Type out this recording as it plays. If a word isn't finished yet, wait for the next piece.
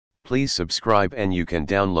Please subscribe and you can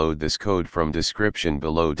download this code from description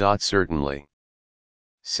below. Certainly.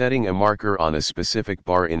 Setting a marker on a specific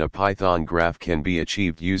bar in a Python graph can be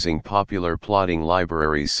achieved using popular plotting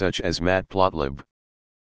libraries such as Matplotlib.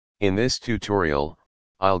 In this tutorial,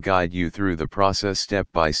 I'll guide you through the process step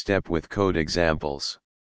by step with code examples.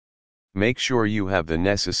 Make sure you have the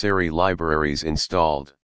necessary libraries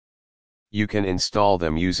installed. You can install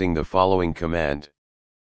them using the following command.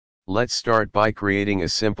 Let's start by creating a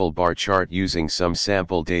simple bar chart using some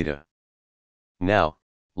sample data. Now,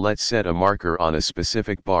 let's set a marker on a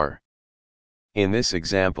specific bar. In this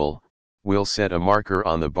example, we'll set a marker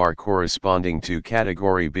on the bar corresponding to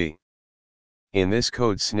category B. In this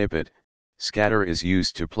code snippet, scatter is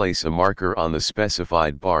used to place a marker on the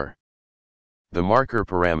specified bar. The marker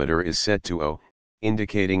parameter is set to O,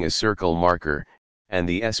 indicating a circle marker, and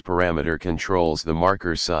the S parameter controls the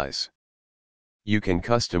marker size. You can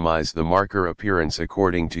customize the marker appearance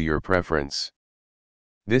according to your preference.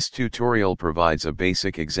 This tutorial provides a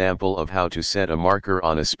basic example of how to set a marker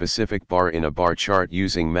on a specific bar in a bar chart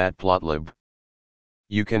using Matplotlib.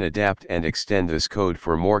 You can adapt and extend this code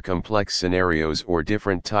for more complex scenarios or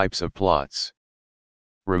different types of plots.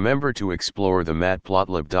 Remember to explore the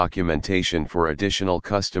Matplotlib documentation for additional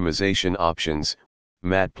customization options.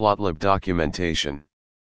 Matplotlib Documentation.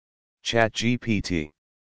 ChatGPT.